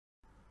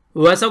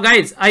What's up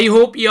guys? I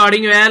hope you are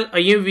doing well.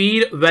 YoU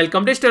VeeR,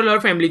 welcome to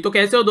student family. तो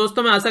कैसे हो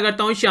दोस्तों? मैं आशा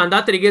करता हूँ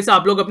शानदार तरीके से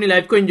आप लोग अपनी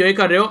लाइफ को एंजॉय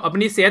कर रहे हो,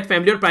 अपनी सेहत,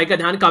 फैमिली और पढ़ाई का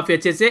ध्यान काफी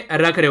अच्छे से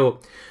रख रहे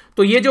हो।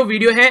 तो ये जो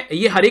वीडियो है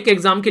ये हर एक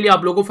एग्जाम के लिए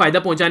आप लोगों को फायदा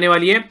पहुंचाने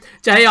वाली है,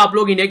 चाहे आप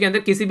लोग इंडिया के अंदर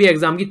किसी भी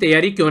एग्जाम की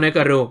तैयारी क्यों न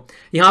कर रहे हो।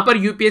 यहाँ पर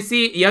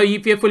यूपीएससी या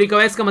EPFO लिखा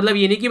हुआ है, इसका मतलब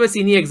ये नहीं कि बस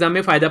इन्हीं एग्जाम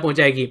में फायदा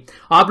पहुंचाएगी।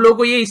 आप लोगों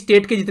को ये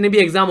स्टेट के जितने भी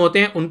एग्जाम होते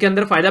हैं उनके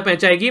अंदर फायदा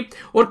पहुंचाएगी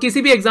और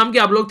किसी भी एग्जाम की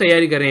आप लोग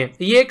तैयारी कर रहे हैं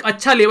ये एक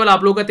अच्छा लेवल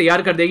आप लोग का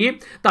तैयार कर देगी,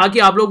 ताकि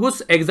आप लोग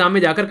उस एग्जाम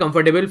में जाकर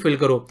कंफर्टेबल फील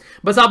करो।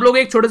 बस आप लोग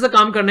एक छोटा सा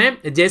काम करना है,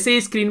 जैसे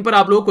ही स्क्रीन पर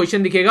आप लोग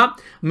क्वेश्चन दिखेगा,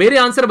 मेरे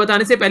आंसर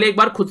बताने से पहले एक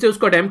बार खुद से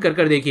उसको अटेम्प्ट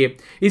कर देखिए।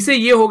 इससे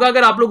ये होगा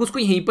अगर आप लोग उसको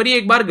यहीं पर ही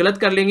एक बार गलत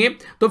कर लेंगे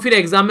तो फिर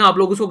एग्जाम में आप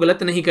लोग उसको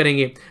गलत नहीं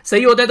करेंगे।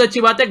 सही होता है तो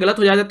अच्छी बात है, गलत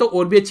हो जाता है तो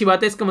और भी अच्छी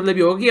बात है। इसका मतलब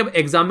ये होगा कि अब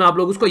एग्जाम में आप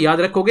लोग उसको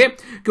याद रखोगे,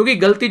 क्योंकि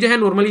गलती जो है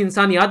नॉर्मली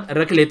इंसान याद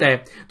रख लेता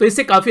है। तो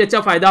इससे काफी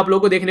अच्छा फायदा आप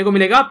लोगों को देखने को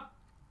मिलेगा।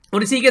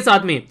 और इसी के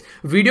साथ में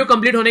वीडियो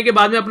कंप्लीट होने के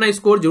बाद में अपना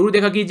स्कोर जरूर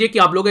देखा कीजिए कि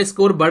आप लोगों का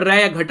स्कोर बढ़ रहा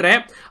है या घट रहा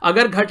है।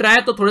 अगर घट रहा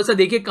है तो थोड़ा सा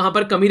देखिए कहां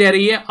पर कमी रह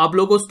रही है, आप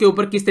लोगों को उसके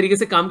ऊपर किस तरीके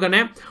से काम करना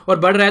है, और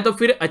बढ़ रहा है तो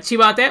फिर अच्छी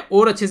बात है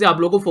और अच्छे से आप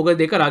लोगों को फोकस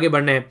देकर आगे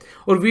बढ़ना है।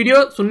 और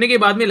वीडियो सुनने के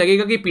बाद में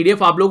लगेगा कि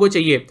पीडीएफ आप लोगों को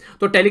चाहिए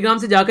तो टेलीग्राम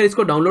से जाकर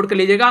इसको डाउनलोड कर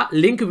लीजिएगा,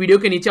 लिंक वीडियो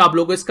के नीचे आप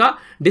लोगों को इसका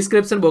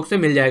डिस्क्रिप्शन बॉक्स में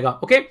मिल जाएगा।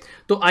 ओके,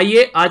 तो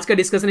आइए आज का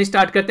डिस्कशन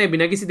स्टार्ट करते हैं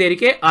बिना किसी देरी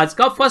के। आज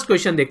का फर्स्ट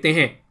क्वेश्चन देखते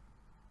हैं,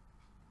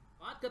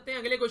 करते हैं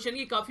अगले क्वेश्चन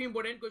की। काफी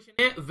इंपॉर्टेंट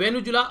क्वेश्चन है।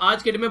 वेनेजुला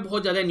आज के डेट में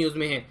बहुत ज्यादा न्यूज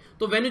में है।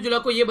 तो वेनेजुला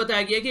को यह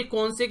बताया गया है कि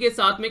कौन से के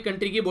साथ में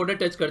कंट्री की बॉर्डर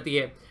टच करती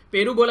है।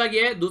 पेरू बोला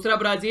गया है, दूसरा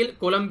ब्राजील,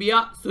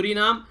 कोलंबिया,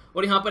 सुरीनाम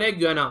और यहां पर है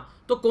गुयाना।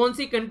 तो कौन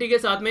सी कंट्री के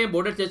साथ में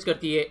बॉर्डर टच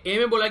करती है? ए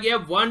में बोला गया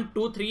 1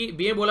 2 3,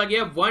 बी में बोला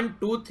गया 1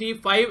 2 3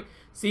 5,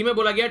 सी में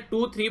बोला गया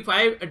 2 3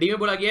 5, डी में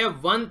बोला गया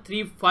 1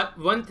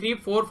 3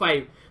 4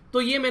 5।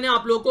 तो ये मैंने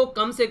आप लोगों को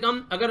कम से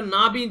कम अगर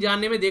ना भी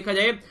जानने में देखा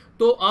जाए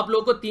तो आप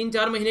लोगों को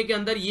 3-4 महीने के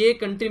अंदर ये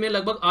कंट्री में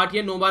लगभग 8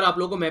 या 9 बार आप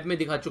लोगों को मैप में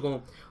दिखा चुका हूं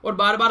और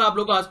बार बार आप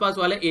लोगों को आसपास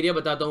वाला एरिया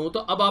बताता हूं। तो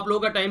अब आप लोगों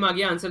का टाइम आ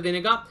गया आंसर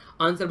देने का।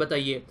 आंसर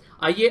बताइए।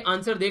 आइए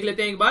आंसर देख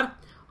लेते हैं एक बार।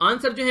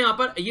 आंसर जो है यहाँ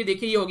पर ये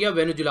देखिए, ये हो गया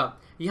वेनेजुला।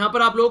 यहाँ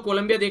पर आप लोगों को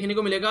कोलंबिया देखने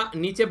को मिलेगा,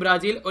 नीचे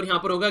ब्राजील और यहाँ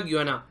पर होगा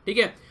गुयाना। ठीक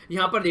है,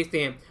 यहाँ पर देखते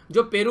हैं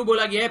जो पेरू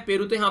बोला गया है,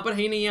 पेरू तो यहाँ पर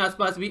है ही नहीं है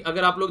आसपास भी,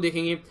 अगर आप लोग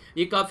देखेंगे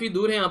ये काफी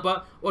दूर है यहाँ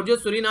पर। और जो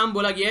सुरीनाम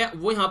बोला गया है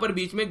वो यहाँ पर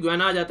बीच में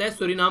गुयाना आ जाता है,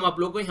 सुरीनाम आप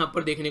लोग को यहाँ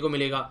पर देखने को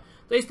मिलेगा।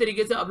 तो इस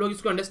तरीके से आप लोग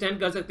इसको अंडरस्टैंड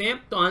कर सकते हैं।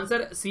 तो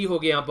आंसर सी हो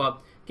गया। यहाँ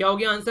पर क्या हो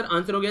गया आंसर?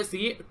 आंसर हो गया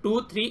सी। 2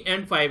 3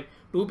 एंड 5।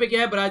 2 पे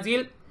क्या है?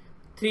 ब्राजील,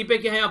 3 पे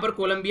क्या है? यहाँ पर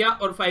कोलंबिया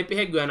और 5 पे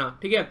है गुयाना।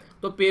 ठीक है,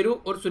 तो पेरू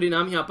और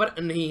सुरीनाम यहाँ पर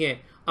नहीं है।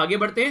 आगे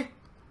बढ़ते हैं।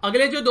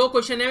 अगले जो 2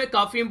 क्वेश्चन है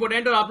काफी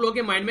इंपॉर्टेंट और आप लोगों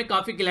के माइंड में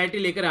काफी क्लैरिटी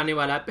लेकर आने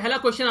वाला है। पहला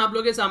क्वेश्चन आप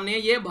लोगों के सामने है,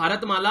 ये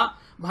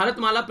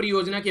भारतमाला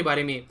परियोजना के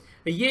बारे में।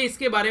 ये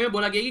इसके बारे में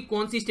बोला गया कि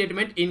कौन सी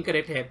स्टेटमेंट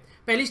इनकरेक्ट है।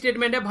 पहली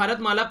स्टेटमेंट है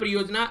भारतमाला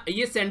परियोजना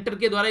ये सेंटर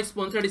के द्वारा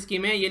स्पॉन्सर्ड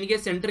स्कीम है, यानी कि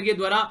सेंटर के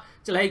द्वारा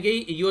चलाई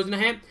गई योजना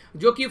है,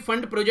 जो कि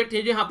फंड प्रोजेक्ट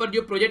है। यहाँ पर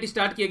जो प्रोजेक्ट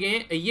स्टार्ट किए गए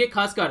हैं ये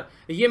खासकर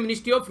ये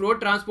ministry of road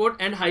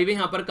transport and highway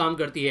यहाँ पर काम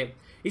करती है।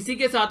 इसी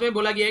के साथ में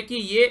बोला गया है कि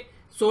ये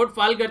शॉर्ट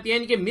फॉल करती है,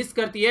 यानी कि मिस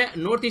करती है,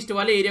 नॉर्थ ईस्ट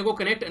वाले एरिया को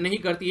कनेक्ट नहीं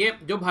करती है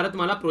जो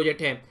भारतमाला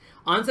प्रोजेक्ट है।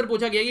 आंसर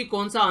पूछा गया कि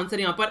कौन सा आंसर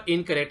यहाँ पर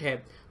इनकरेक्ट है।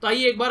 तो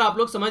आइए एक बार आप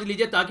लोग समझ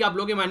लीजिए ताकि आप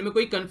लोगों के माइंड में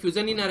कोई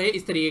कंफ्यूजन ही ना रहे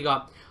इस तरीके का।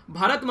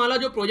 भारतमाला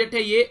जो प्रोजेक्ट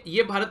है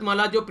ये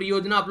भारतमाला जो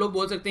परियोजना आप लोग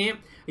बोल सकते हैं,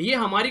 ये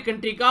हमारी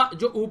कंट्री का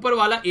जो ऊपर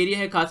वाला एरिया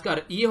है,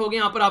 खासकर ये हो गया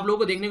यहाँ पर आप लोगों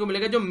को देखने को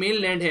मिलेगा जो मेन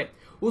लैंड है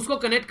उसको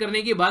कनेक्ट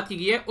करने की बात की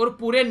गई है, और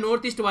पूरे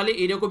नॉर्थ ईस्ट वाले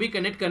एरिया को भी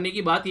कनेक्ट करने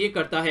की बात ये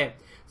करता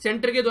है।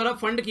 सेंटर के द्वारा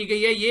फंड की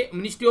गई है ये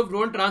ministry of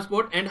road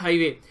transport and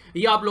highway,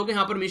 ये आप लोग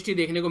यहाँ पर मिनिस्ट्री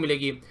देखने को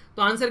मिलेगी।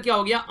 तो आंसर क्या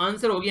हो गया?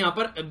 आंसर हो गया यहाँ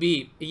पर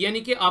बी,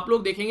 यानी कि आप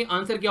लोग देखेंगे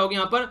आंसर क्या हो गया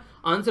यहाँ पर?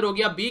 आंसर हो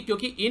गया बी,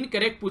 क्योंकि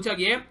इनकरेक्ट पूछा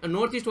गया है।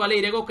 नॉर्थ ईस्ट वाले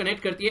एरिया को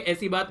कनेक्ट करती है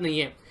ऐसी बात नहीं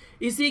है।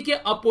 इसी के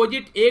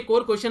अपोजिट एक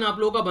और क्वेश्चन आप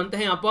लोगों का बनता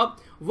है यहाँ पर,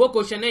 वो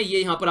क्वेश्चन है ये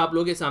यहाँ पर आप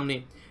लोगों के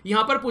सामने।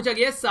 यहाँ पर पूछा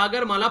गया है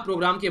सागरमाला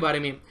प्रोग्राम के बारे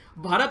में।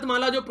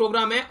 भारतमाला जो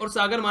प्रोग्राम है और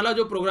सागरमाला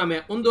जो प्रोग्राम है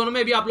उन दोनों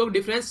में भी आप लोग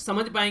डिफरेंस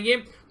समझ पाएंगे,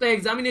 तो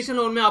एग्जामिनेशन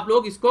हॉल में आप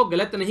लोग इसको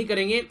गलत नहीं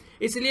करेंगे।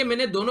 इसलिए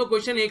मैंने दोनों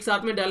क्वेश्चन एक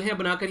साथ में डाले हैं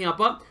बनाकर यहाँ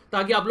पर,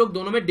 ताकि आप लोग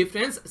दोनों में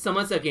डिफरेंस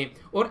समझ सकें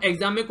और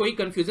एग्जाम में कोई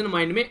कंफ्यूजन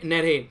माइंड में न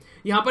रहे।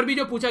 यहाँ पर भी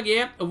जो पूछा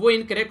गया है वो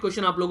इनकरेक्ट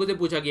क्वेश्चन आप लोगों से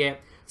पूछा गया है।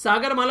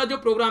 सागरमाला जो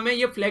प्रोग्राम है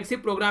ये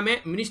फ्लैगशिप प्रोग्राम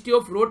है ministry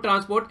of road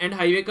transport and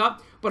highway का,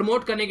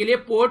 प्रमोट करने के लिए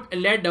port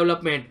lead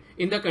development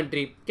in the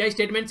country. क्या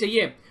स्टेटमेंट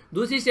चाहिए?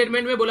 दूसरी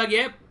स्टेटमेंट में बोला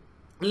गया है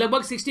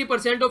लगभग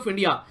 60% ऑफ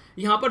इंडिया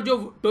यहाँ पर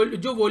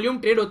जो वॉल्यूम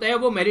ट्रेड होता है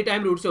वो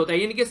मैरीटाइम रूट से होता है,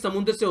 यानी कि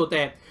समुद्र से होता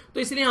है। तो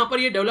इसलिए यहाँ पर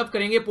ये डेवलप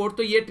करेंगे पोर्ट,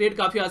 तो ये ट्रेड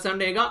काफी आसान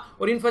रहेगा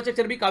और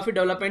इंफ्रास्ट्रक्चर भी काफी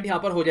डेवलपमेंट यहाँ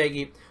पर हो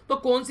जाएगी। तो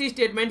कौन सी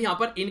स्टेटमेंट यहाँ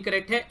पर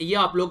इनकरेक्ट है ये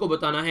आप लोगों को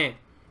बताना है।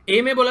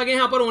 ए में बोला गया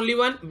यहाँ पर ओनली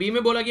 1, बी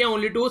में बोला गया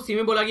ओनली 2, सी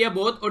में बोला गया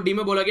बोथ और डी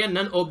में बोला गया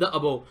नन ऑफ द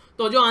अबव।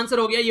 तो जो आंसर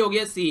हो गया ये हो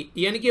गया सी,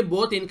 यानी कि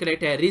बोथ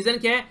इनकरेक्ट है। रीजन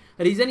क्या है?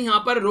 रीजन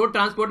यहाँ पर रोड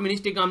ट्रांसपोर्ट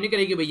मिनिस्ट्री काम नहीं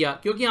करेगी भैया,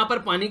 क्योंकि यहाँ पर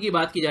पानी की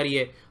बात की जा रही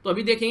है। तो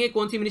अभी देखेंगे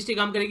कौन सी मिनिस्ट्री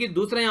काम करेगी।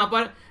 दूसरा यहाँ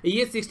पर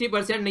ये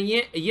 60% नहीं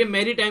है, ये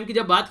मैरी टाइम की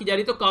जब बात की जा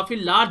रही है तो काफी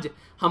लार्ज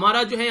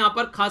हमारा जो है यहाँ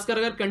पर, खासकर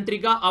अगर कंट्री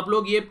का आप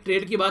लोग ये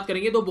ट्रेड की बात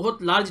करेंगे तो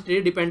बहुत लार्ज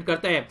ट्रेड डिपेंड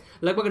करता है,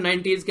 लगभग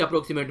 90s के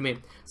अप्रोक्सीमेट में।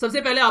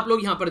 सबसे पहले आप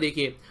लोग यहाँ पर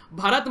देखिए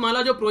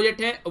भारतमाला जो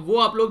प्रोजेक्ट है वो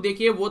आप लोग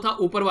देखिए वो था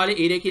ऊपर वाले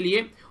एरिया के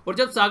लिए, और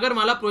जब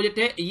सागरमाला प्रोजेक्ट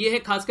है ये है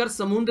खासकर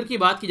समुद्र की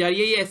बात की जा रही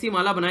है। ये ऐसी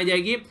माला बनाई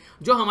जाएगी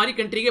जो हमारी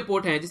कंट्री के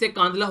पोर्ट हैं, जैसे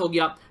कांदला हो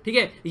गया, ठीक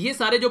है, ये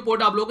सारे जो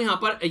पोर्ट आप लोग यहाँ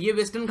पर, ये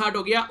वेस्टर्न घाट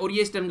हो गया और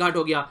ये ईस्टर्न घाट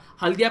हो गया,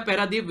 हल्दिया,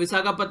 पैरादीप,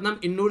 विशाखापट्टनम,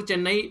 इन्नूर,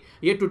 चेन्नई,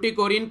 ये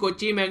टुटीकोरिन,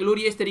 कोच्चि, मैंगलोर,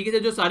 ये इस तरीके से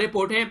जो सारे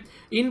पोर्ट हैं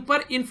इन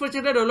पर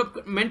इंफ्रास्ट्रक्चर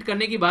डेवलपमेंट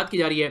करने की बात की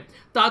जा रही है,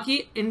 ताकि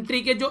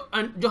एंट्री के जो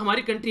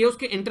हमारी कंट्री है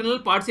उसके इंटरनल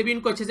पार्ट से भी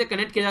इनको अच्छे से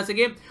कनेक्ट किया जा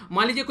सके।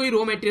 मान लीजिए कोई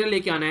रॉ मटेरियल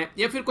लेके आना है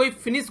या फिर कोई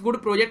फिनिश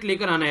गुड प्रोजेक्ट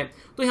लेकर आना है,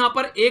 तो यहाँ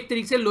पर एक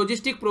तरीके से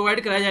लॉजिस्टिक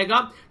प्रोवाइड कराया जाएगा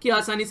कि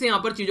आसानी से यहाँ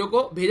पर चीजों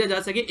को भेजा जा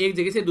सके एक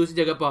जगह से दूसरी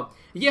जगह पर।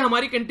 ये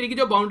हमारी कंट्री की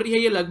जो बाउंड्री है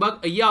ये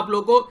लगभग ये आप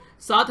लोगों को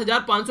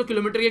 7500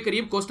 किलोमीटर के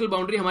करीब कोस्टल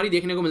बाउंड्री हमारी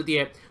देखने को मिलती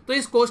है। तो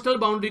इस कोस्टल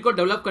बाउंड्री को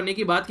डेवलप करने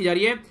की बात की जा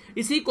रही है।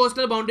 इसी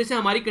कोस्टल बाउंड्री से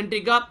हमारी कंट्री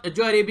का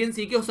जो अरेबियन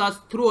सी के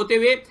थ्रू होते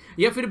हुए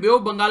या फिर बे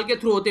ऑफ बंगाल के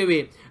थ्रू होते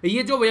हुए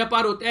ये जो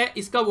व्यापार होता है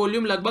इसका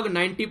वॉल्यूम लगभग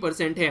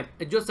 90% है,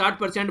 जो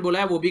 60% बोला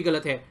है वो भी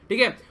गलत है, ठीक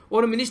है।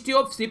 और मिनिस्ट्री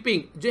ऑफ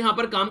शिपिंग जो यहाँ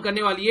पर काम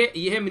करने वाली है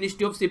ये है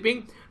मिनिस्ट्री ऑफ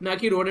शिपिंग, ना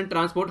कि रोड एंड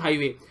ट्रांसपोर्ट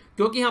हाईवे,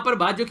 क्योंकि यहाँ पर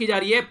बात जो की जा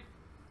रही है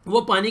वो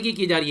पानी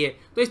की जा रही है।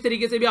 तो इस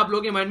तरीके से भी आप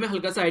लोगों के माइंड में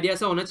हल्का सा आइडिया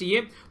सा होना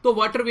चाहिए। तो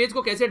वाटरवेज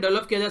को कैसे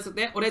डेवलप किया जा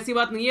सकता है, और ऐसी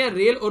बात नहीं है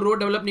रेल और रोड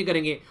डेवलप नहीं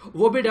करेंगे,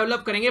 वो भी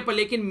डेवलप करेंगे, पर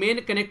लेकिन मेन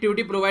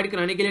कनेक्टिविटी प्रोवाइड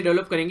कराने के लिए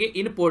डेवलप करेंगे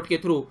इन पोर्ट के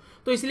थ्रू।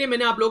 तो इसलिए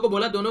मैंने आप लोगों को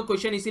बोला दोनों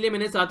क्वेश्चन इसीलिए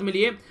मैंने साथ में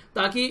लिए,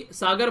 ताकि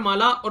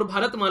सागरमाला और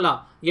भारतमाला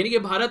यानी कि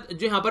भारत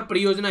जो यहाँ पर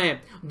परियोजना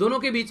है दोनों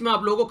के बीच में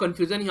आप लोगों को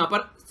कंफ्यूजन यहाँ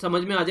पर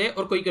समझ में आ जाए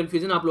और कोई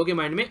कंफ्यूजन आप लोगों के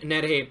माइंड में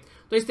न रहे।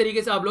 तो इस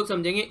तरीके से आप लोग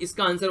समझेंगे।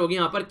 इसका आंसर हो गया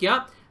यहाँ पर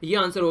क्या, ये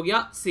आंसर हो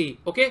गया सी।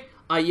 ओके,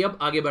 आइए अब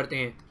आगे बढ़ते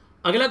हैं।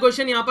 अगला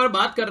क्वेश्चन यहाँ पर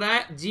बात कर रहा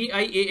है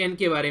GIAN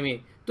के बारे में।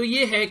 तो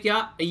ये है क्या,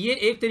 ये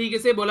एक तरीके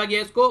से बोला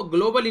गया इसको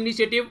global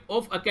initiative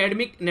of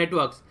academic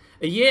networks.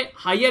 ये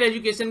हायर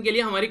एजुकेशन के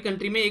लिए हमारी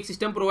कंट्री में एक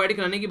सिस्टम प्रोवाइड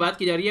कराने की बात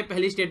की जा रही है,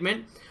 पहली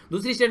स्टेटमेंट।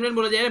 दूसरी स्टेटमेंट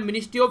बोला जा रहा है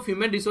ministry of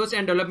human resource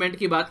and development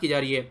की बात की जा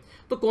रही है।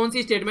 तो कौन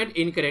सी स्टेटमेंट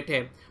इनकरेक्ट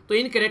है, तो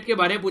इनकरेक्ट के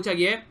बारे में पूछा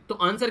गया है। तो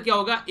आंसर क्या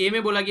होगा, ए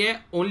में बोला गया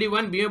है ओनली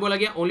वन, बी में बोला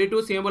गया ओनली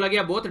टू, सी में बोला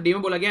गया बोथ, डी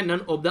में बोला गया नन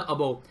ऑफ द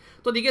अबव।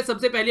 तो देखिए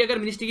सबसे पहले अगर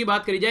मिनिस्ट्री की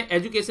बात करी जाए,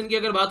 एजुकेशन की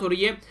अगर बात हो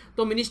रही है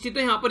तो मिनिस्ट्री तो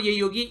यहाँ पर यही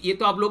होगी, ये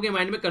तो आप लोगों के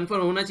माइंड में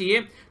कंफर्म होना चाहिए,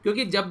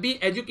 क्योंकि जब भी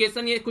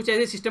एजुकेशन या कुछ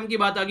ऐसे सिस्टम की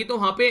बात आ गई तो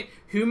वहाँ पे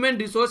human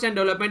resource and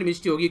development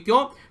ministry होगी।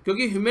 क्यों,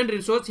 क्योंकि ह्यूमन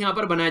रिसोर्स यहाँ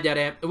पर बनाया जा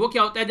रहा है। वो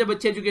क्या होता है, जब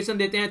अच्छी एजुकेशन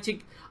देते हैं,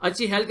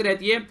 अच्छी हेल्थ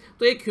रहती है,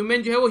 तो एक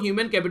ह्यूमन जो है वो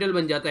ह्यूमन कैपिटल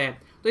बन जाता है।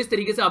 तो इस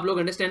तरीके से आप लोग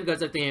अंडरस्टैंड कर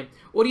सकते हैं।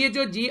 और ये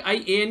जो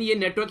GIAN ये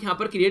नेटवर्क यहाँ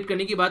पर क्रिएट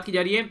करने की बात की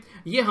जा रही है,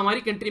 ये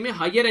हमारी कंट्री में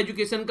हायर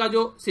एजुकेशन का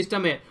जो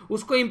सिस्टम है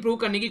उसको इंप्रूव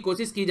करने की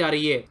कोशिश की जा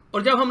रही है।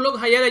 और जब हम लोग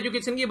हायर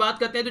एजुकेशन की बात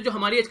करते हैं तो जो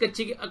हमारी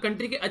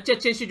कंट्री के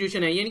अच्छे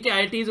इंस्टीट्यूशन है, यानी कि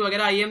IITs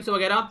वगैरह, IIMs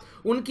वगैरह,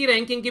 उनकी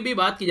रैंकिंग की भी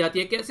बात की जाती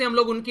है। कैसे हम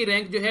लोग उनकी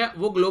रैंक जो है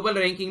वो ग्लोबल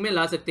रैंकिंग में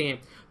ला सकते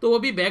हैं, तो वो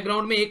भी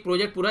बैकग्राउंड में एक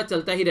प्रोजेक्ट पूरा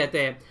चलता ही रहता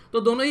है। तो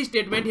दोनों ही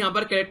स्टेटमेंट यहाँ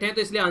पर करेक्ट है,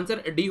 तो इसलिए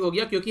आंसर डी हो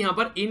गया, क्योंकि यहाँ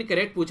पर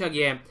इनकरेक्ट पूछा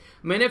गया है।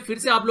 मैंने फिर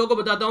से आप लोगों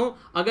को बताता हूं,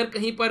 अगर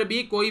कहीं पर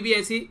भी कोई भी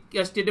ऐसी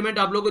स्टेटमेंट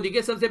आप लोगों को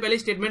दिखे, सबसे पहले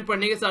स्टेटमेंट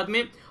पढ़ने के साथ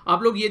में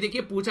आप लोग ये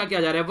देखिए पूछा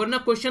क्या जा रहा है, वरना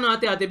क्वेश्चन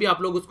आते आते भी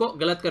आप लोग उसको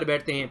गलत कर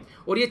बैठते हैं।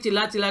 और ये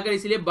चिल्ला चिल्लाकर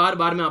इसलिए बार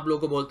बार मैं आप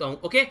लोगों को बोलता हूं।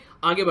 ओके,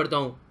 आगे बढ़ता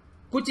हूं।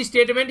 कुछ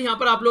स्टेटमेंट यहाँ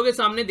पर आप लोगों के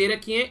सामने दे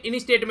रखी हैं, इन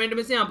स्टेटमेंट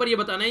में से यहाँ पर ये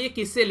बताना है ये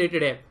किससे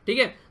रिलेटेड है, ठीक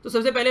है। तो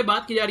सबसे पहले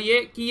बात की जा रही है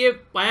कि ये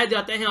पाया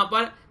जाता है यहाँ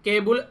पर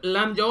केबुल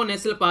लमजाओ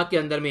नेशनल पार्क के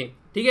अंदर में,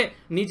 ठीक है।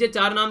 नीचे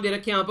 4 नाम दे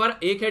रखे हैं यहाँ पर,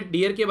 एक है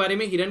डियर के बारे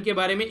में, हिरन के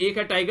बारे में, एक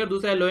है टाइगर,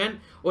 दूसरा है लोयन,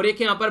 और एक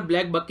है यहाँ पर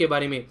ब्लैक बक के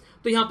बारे में।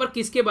 तो यहाँ पर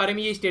किसके बारे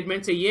में ये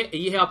स्टेटमेंट चाहिए,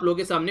 ये है आप लोगों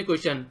के सामने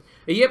क्वेश्चन।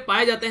 ये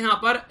पाया जाता है यहाँ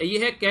पर, ये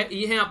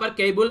है यहाँ पर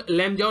केबुल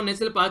लमजाओ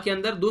नेशनल पार्क के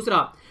अंदर।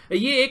 दूसरा,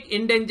 ये एक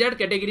इंडेंजर्ड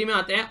कैटेगरी में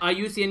आता है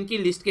IUCN की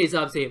लिस्ट के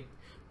हिसाब से।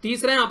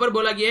 तीसरा यहाँ पर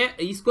बोला गया है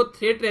इसको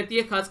थ्रेट रहती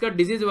है, खासकर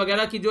डिजीज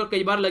वगैरह की जो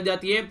कई बार लग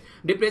जाती है,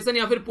 डिप्रेशन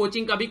या फिर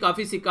पोचिंग का भी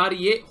काफी शिकार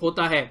ये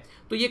होता है।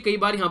 तो ये कई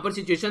बार यहाँ पर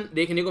सिचुएशन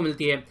देखने को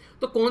मिलती है।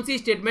 तो कौन सी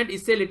स्टेटमेंट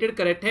इससे रिलेटेड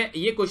करेक्ट है,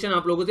 ये क्वेश्चन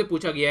आप लोगों से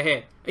पूछा गया है।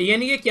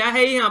 यानी कि क्या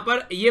है यहाँ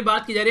पर, ये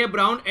बात की जा रही है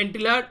ब्राउन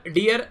एंटीलर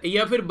डियर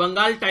या फिर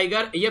बंगाल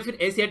टाइगर या फिर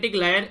एशियाटिक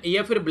लायन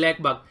या फिर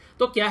ब्लैक बक।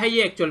 तो क्या है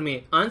ये एक्चुअल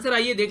में, आंसर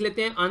आइए देख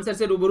लेते हैं, आंसर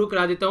से रूबरू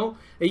करा देता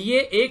हूं। ये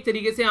एक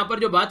तरीके से यहाँ पर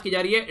जो बात की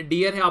जा रही है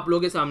डियर है आप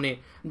लोगों के सामने।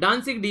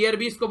 डांसिंग डियर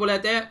भी इसको बोला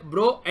जाता है,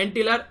 ब्रो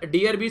एंटीलर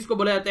डियर भी इसको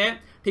बोला जाता है,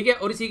 ठीक है।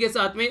 और इसी के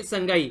साथ में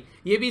संगाई,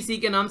 ये भी इसी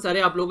के नाम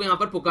सारे आप लोगों को यहाँ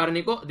पर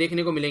पुकारने को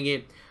देखने को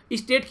मिलेंगे।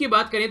 स्टेट की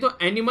बात करें तो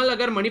एनिमल,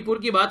 अगर मणिपुर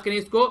की बात करें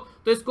इसको,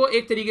 तो इसको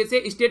एक तरीके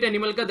से स्टेट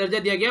एनिमल का दर्जा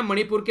दिया गया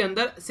मणिपुर के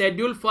अंदर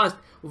schedule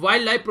first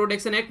wild life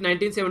protection act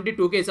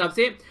 1972 के हिसाब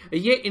से।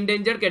 ये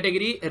इंडेंजर्ड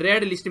कैटेगरी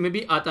रेड लिस्ट में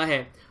भी आता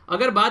है।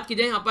 अगर बात की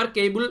जाए यहाँ पर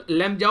केबुल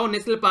लमजाओ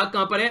नेशनल पार्क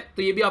कहाँ पर है,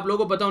 तो ये भी आप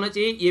लोगों को पता होना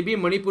चाहिए, ये भी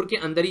मणिपुर के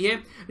अंदर ही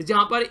है,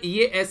 जहां पर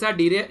ये ऐसा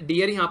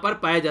डियर यहाँ पर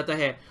पाया जाता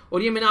है।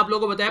 और ये मैंने आप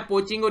लोगों को बताया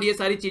पोचिंग और ये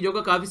सारी चीजों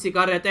का काफी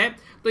शिकार रहता है,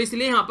 तो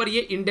इसलिए यहाँ पर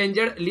ये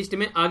इंडेंजर्ड लिस्ट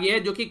में आ गया है,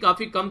 जो कि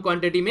काफी कम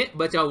क्वांटिटी में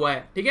बचा हुआ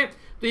है। ठीक है,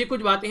 तो ये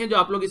कुछ बातें हैं जो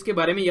आप लोग इसके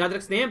बारे में याद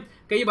रखते हैं,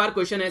 कई बार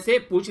क्वेश्चन ऐसे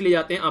पूछ लिए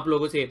जाते हैं आप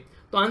लोगों से।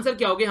 तो आंसर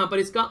क्या हो गया यहाँ पर,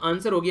 इसका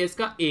आंसर हो गया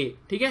इसका ए।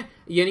 ठीक है,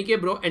 यानी कि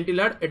ब्रो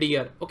एंटीलर्ड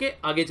डियर। ओके,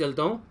 आगे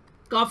चलता हूं।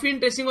 काफी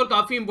इंटरेस्टिंग और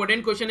काफी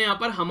इंपॉर्टेंट क्वेश्चन है यहाँ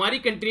पर। हमारी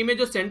कंट्री में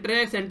जो सेंटर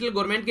है, सेंट्रल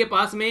गवर्नमेंट के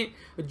पास में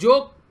जो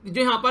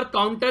यहाँ पर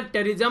counter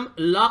terrorism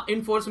law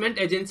enforcement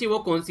agency वो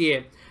कौन सी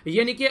है,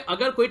 यानी कि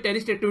अगर कोई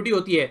टेररिस्ट एक्टिविटी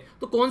होती है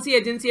तो कौन सी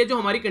एजेंसी है जो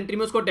हमारी कंट्री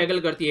में उसको टैकल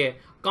करती है।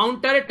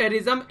 Counter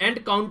terrorism and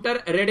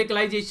counter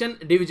radicalisation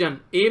division,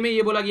 ए में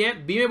ये बोला गया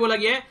है, बी में बोला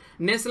गया है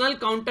नेशनल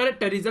काउंटर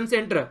टेररिज्म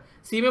सेंटर,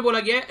 सी में बोला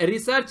गया है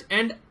रिसर्च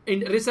एंड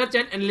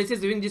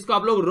एनालिसिस विंग जिसको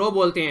आप लोग रो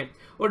बोलते हैं,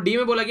 और डी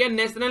में बोला गया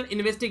नेशनल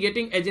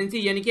इन्वेस्टिगेटिंग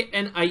एजेंसी यानी कि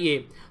NIA।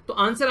 तो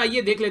आंसर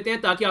आइए देख लेते हैं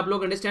ताकि आप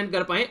लोग अंडरस्टैंड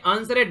कर पाए।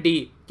 आंसर है डी।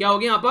 क्या हो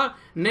गया यहाँ पर,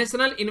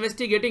 नेशनल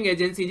इन्वेस्टिगेटिंग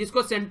एजेंसी,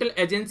 जिसको सेंट्रल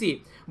एजेंसी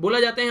बोला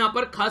जाता है यहाँ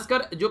पर,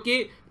 खासकर जो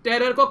कि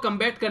टेरर को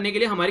कम्बैट करने के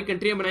लिए हमारी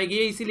कंट्री में बनाई गई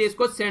है, इसीलिए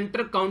इसको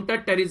central counter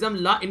terrorism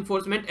law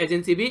enforcement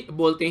agency भी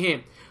बोलते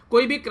हैं।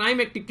 कोई भी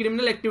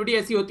क्रिमिनल एक्टिविटी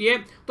ऐसी होती है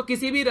तो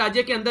किसी भी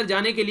राज्य के अंदर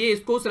जाने के लिए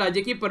इसको उस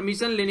राज्य की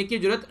परमिशन लेने की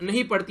जरूरत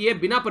नहीं पड़ती है,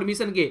 बिना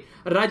परमिशन के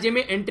राज्य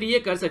में एंट्री ये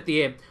कर सकती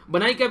है।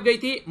 बनाई कब गई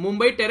थी,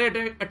 मुंबई टेरर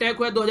अटैक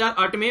हुआ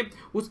 2008 में,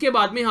 उसके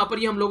बाद में यहाँ पर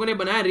ये हम लोगों ने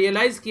बनाया,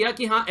 रियलाइज किया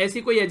कि हाँ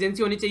ऐसी कोई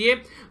एजेंसी होनी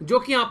चाहिए जो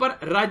कि यहाँ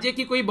पर राज्य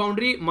की कोई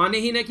बाउंड्री माने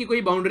ही ना कि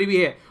कोई बाउंड्री भी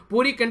है,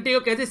 पूरी कंट्री को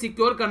कैसे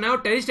सिक्योर करना है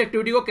और टेररिस्ट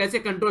एक्टिविटी को कैसे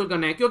कंट्रोल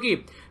करना है, क्योंकि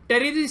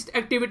टेररिस्ट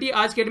एक्टिविटी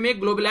आज के डेट में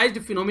ग्लोबलाइज्ड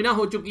फिनोमिना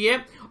हो चुकी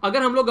है।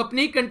 अगर हम लोग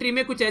अपनी कंट्री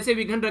में कुछ ऐसे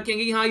विघन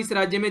रखेंगे कि हाँ इस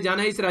राज्य में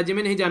जाना है इस राज्य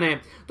में नहीं जाना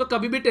है, तो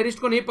कभी भी टेररिस्ट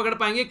को नहीं पकड़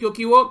पाएंगे,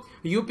 क्योंकि वो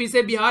यूपी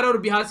से बिहार और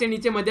बिहार से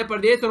नीचे मध्य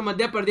प्रदेश और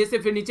मध्य प्रदेश से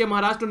फिर नीचे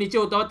महाराष्ट्र, नीचे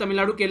होता हुआ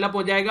तमिलनाडु केरला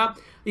पहुंच जाएगा,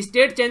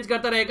 स्टेट चेंज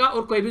करता रहेगा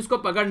और कोई भी उसको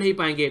पकड़ नहीं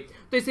पाएंगे।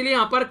 तो इसलिए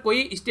यहाँ पर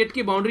कोई स्टेट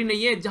की बाउंड्री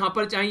नहीं है जहां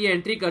पर चाहे ये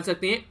एंट्री कर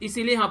सकते हैं,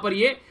 इसीलिए यहाँ पर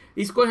ये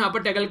इसको यहाँ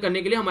पर टैकल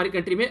करने के लिए हमारी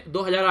कंट्री में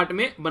 2008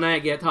 में बनाया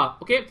गया था।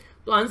 ओके,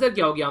 तो आंसर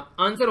क्या हो गया,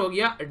 आंसर हो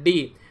गया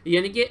डी,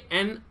 यानी कि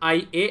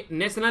NIA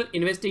नेशनल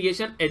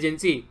इन्वेस्टिगेशन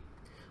एजेंसी।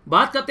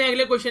 बात करते हैं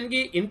अगले क्वेश्चन की,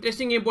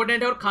 इंटरेस्टिंग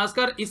इंपॉर्टेंट है और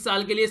खासकर इस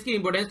साल के लिए इसकी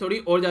इंपॉर्टेंस थोड़ी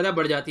और ज्यादा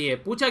बढ़ जाती है।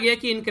 पूछा गया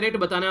कि इनकरेक्ट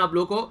बताना है आप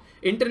लोगों को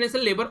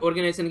इंटरनेशनल लेबर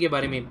ऑर्गेनाइजेशन के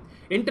बारे में।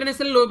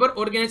 इंटरनेशनल लेबर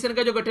ऑर्गेनाइजेशन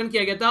का जो गठन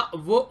किया गया था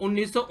वो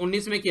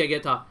 1919 में किया गया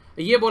था,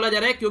 ये बोला जा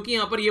रहा है, क्योंकि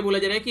यहाँ पर ये बोला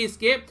जा रहा है कि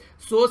इसके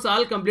 100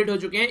 साल कंप्लीट हो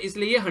चुके हैं,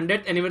 इसलिए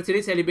 100th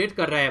एनिवर्सरी सेलिब्रेट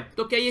कर रहा है।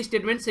 तो क्या ये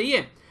स्टेटमेंट सही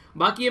है?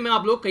 बाकी ये मैं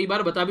आप लोग कई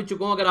बार बता भी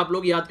चुका हूं, अगर आप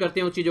लोग याद करते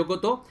हैं उन चीजों को।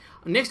 तो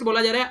नेक्स्ट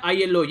बोला जा रहा है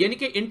ILO यानी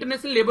कि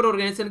इंटरनेशनल लेबर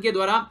ऑर्गेनाइजेशन के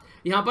द्वारा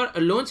यहां पर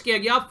लॉन्च किया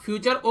गया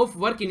फ्यूचर ऑफ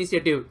वर्क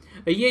इनिशिएटिव,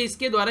 ये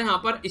इसके द्वारा यहां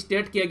पर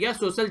स्टेट किया गया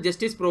सोशल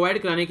जस्टिस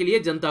प्रोवाइड कराने के लिए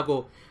जनता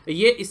को,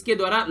 ये इसके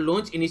द्वारा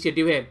लॉन्च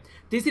इनिशिएटिव है।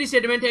 तीसरी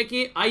स्टेटमेंट है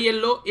कि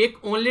ILO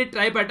एक ओनली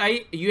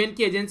ट्राइपार्टाइट UN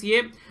की एजेंसी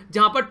है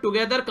जहां पर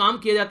टुगेदर काम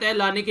किया जाता है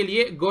लाने के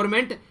लिए,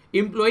 गवर्नमेंट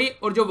एम्प्लॉई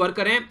और जो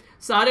वर्कर हैं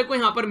सारे को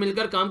यहां पर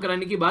मिलकर काम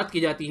कराने की बात की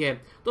जाती है।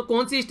 तो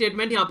कौन सी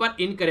स्टेटमेंट यहां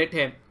पर इनकरेक्ट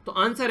है? तो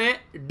आंसर है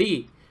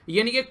डी,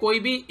 यानी कि कोई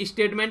भी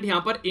स्टेटमेंट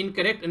यहां पर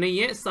इनकरेक्ट नहीं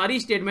है, सारी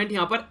स्टेटमेंट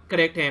यहां पर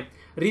करेक्ट है।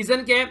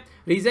 रीजन क्या है?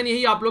 रीजन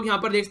यही आप लोग यहां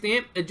पर देखते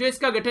हैं, जो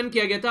इसका गठन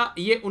किया गया था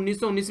ये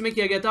 1919 में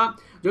किया गया था,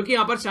 जो कि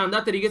यहां पर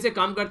शानदार तरीके से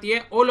काम करती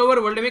है। ऑल ओवर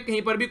वर्ल्ड में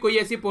कहीं पर भी कोई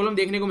ऐसी प्रॉब्लम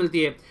देखने को मिलती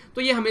है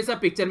तो ये हमेशा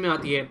पिक्चर में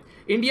आती है।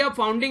 इंडिया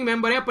फाउंडिंग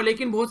मेंबर है, पर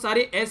लेकिन बहुत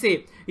सारे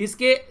ऐसे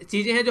इसके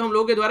चीजें हैं जो हम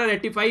लोगों के द्वारा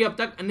रेटिफाई अब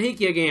तक नहीं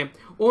किए गए हैं।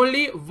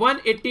 ओनली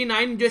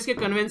 189 जो इसके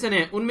कन्वेंशन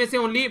है उनमें से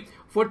ओनली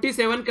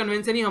 47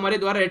 कन्वेंशन ही हमारे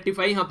द्वारा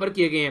रेटिफाई यहाँ पर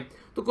किए गए हैं।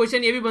 तो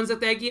क्वेश्चन ये भी बन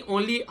सकता है कि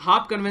ओनली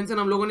हाफ कन्वेंशन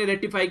हम लोगों ने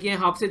रेटिफाई किए हैं,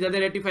 हाफ से ज्यादा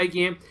रेटिफाई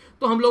किए हैं,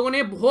 तो हम लोगों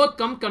ने बहुत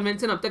कम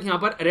कन्वेंशन अब तक यहाँ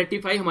पर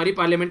रेटिफाई हमारी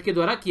पार्लियामेंट के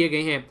द्वारा किए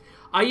गए हैं।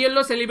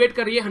 ILO सेलिब्रेट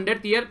कर रही है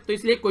 100th ईयर, तो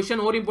इसलिए क्वेश्चन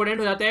और इंपॉर्टेंट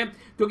हो जाता है,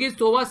 क्योंकि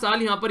 100वां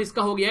साल यहाँ पर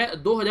इसका हो गया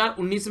है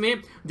 2019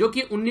 में, जो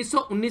कि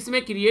 1919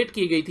 में क्रिएट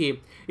की गई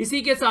थी।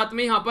 इसी के साथ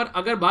में यहाँ पर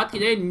अगर बात की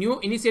जाए न्यू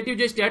इनिशिएटिव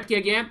जो स्टार्ट किया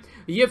गया है,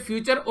 ये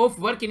फ्यूचर ऑफ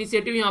वर्क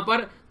इनिशिएटिव यहाँ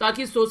पर,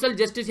 ताकि सोशल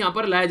जस्टिस यहाँ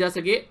पर लाया जा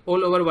सके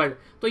ऑल ओवर वर्ल्ड,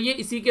 तो ये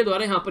इसी के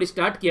द्वारा यहाँ पर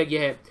स्टार्ट किया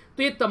गया है।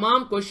 तो ये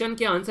तमाम क्वेश्चन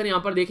के आंसर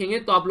यहाँ पर देखेंगे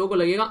तो आप लोगों को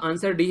लगेगा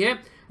आंसर डी है,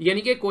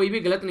 यानी कि कोई भी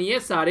गलत नहीं है,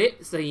 सारे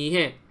सही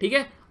हैं। ठीक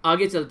है,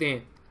 आगे चलते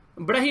हैं।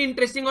 बड़ा ही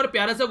इंटरेस्टिंग और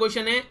प्यारा सा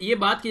क्वेश्चन है, ये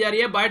बात की जा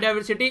रही है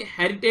बायोडायवर्सिटी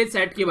हेरिटेज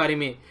साइट के बारे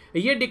में।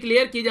 ये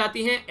डिक्लेयर की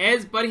जाती है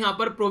एज पर यहाँ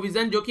पर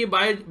प्रोविजन जो कि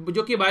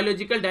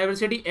बायोलॉजिकल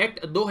डाइवर्सिटी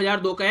एक्ट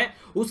 2002 का है,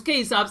 उसके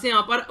हिसाब से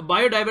यहाँ पर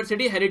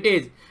बायोडायवर्सिटी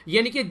हेरिटेज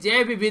यानी कि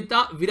जैव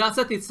विविधता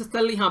विरासत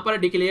स्थल यहाँ पर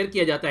डिक्लेयर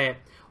किया जाता है।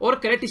 और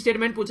करेक्ट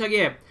स्टेटमेंट पूछा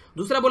गया है।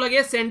 दूसरा बोला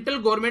गया सेंट्रल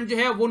गवर्नमेंट जो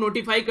है वो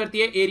नोटिफाई करती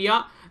है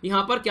एरिया,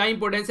 यहाँ पर क्या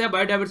इंपॉर्टेंस है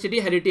बायोडायवर्सिटी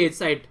हेरिटेज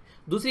साइट।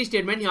 दूसरी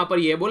स्टेटमेंट यहां पर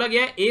ये बोला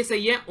गया है ए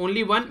सही है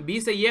ओनली 1, बी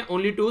सही है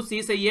ओनली 2,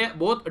 सी सही है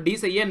बोथ, डी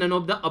सही है नन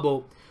ऑफ द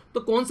अबव। तो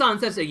कौन सा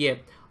आंसर सही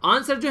है?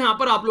 आंसर जो यहां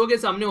पर आप लोगों के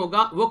सामने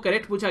होगा वो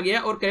करेक्ट पूछा गया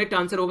है और करेक्ट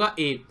आंसर होगा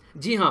ए।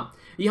 जी हाँ,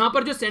 यहां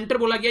पर जो सेंटर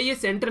बोला गया ये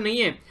सेंटर नहीं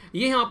है,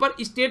 ये यहां पर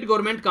स्टेट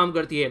गवर्नमेंट काम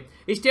करती है।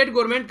 स्टेट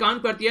गवर्नमेंट काम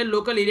करती है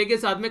लोकल एरिया के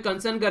साथ में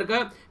कंसर्न कर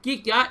कि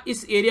क्या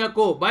इस एरिया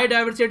को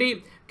बायोडायवर्सिटी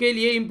के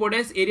लिए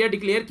इंपॉर्टेंस एरिया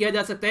डिक्लेयर किया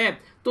जा सकता है।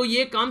 तो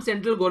ये काम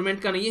सेंट्रल गवर्नमेंट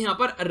का नहीं है, यहाँ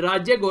पर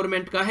राज्य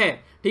गवर्नमेंट का है,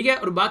 ठीक है।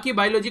 और बाकी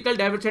बायोलॉजिकल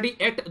डायवर्सिटी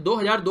एक्ट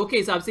 2002 के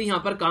हिसाब से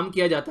यहाँ पर काम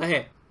किया जाता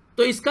है।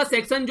 तो इसका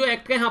सेक्शन जो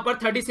एक्ट का यहाँ पर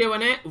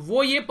 37 है,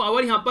 वो ये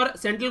पावर यहाँ पर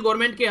सेंट्रल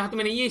गवर्नमेंट के हाथ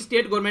में नहीं है,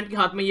 स्टेट गवर्नमेंट के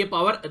हाथ में ये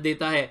पावर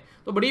देता है।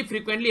 तो बड़ी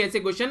फ्रीक्वेंटली ऐसे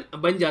क्वेश्चन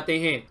बन जाते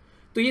हैं।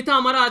 तो ये था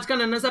हमारा आज का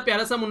नन्हा सा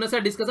प्यारा सा मुन्ना सा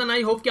डिस्कशन।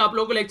 आई होप कि आप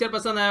लोगों को लेक्चर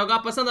पसंद आया होगा।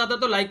 पसंद आता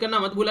तो लाइक करना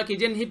मत भूला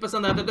कीजिए, नहीं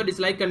पसंद आता तो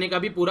डिसलाइक करने का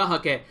भी पूरा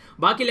हक है।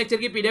 बाकी लेक्चर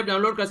की पीडीएफ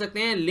डाउनलोड कर सकते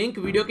हैं, लिंक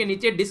वीडियो के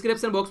नीचे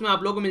डिस्क्रिप्शन बॉक्स में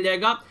आप लोगों को मिल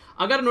जाएगा।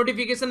 अगर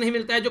नोटिफिकेशन नहीं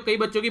मिलता है, जो कई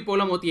बच्चों की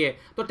प्रॉब्लम होती है,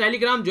 तो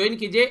टेलीग्राम ज्वाइन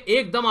कीजिए,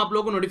 एकदम आप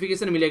लोगों को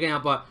नोटिफिकेशन मिलेगा यहाँ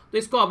पर। तो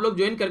इसको आप लोग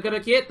ज्वाइन कर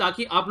रखिए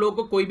ताकि आप लोगों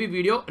को कोई भी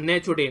वीडियो न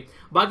छूटे।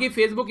 बाकी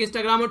फेसबुक,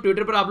 इंस्टाग्राम और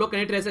ट्विटर पर आप लोग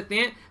कनेक्ट रह सकते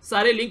हैं,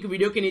 सारे लिंक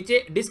वीडियो के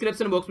नीचे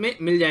डिस्क्रिप्शन बॉक्स में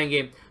मिल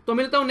जाएंगे। तो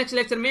मिलता हूं नेक्स्ट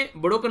लेक्चर में।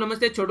 बड़ों को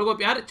नमस्ते, छोटों को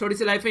प्यार, छोटी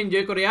सी लाइफ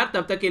एंजॉय करो यार।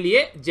 तब तक के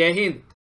लिए जय हिंद।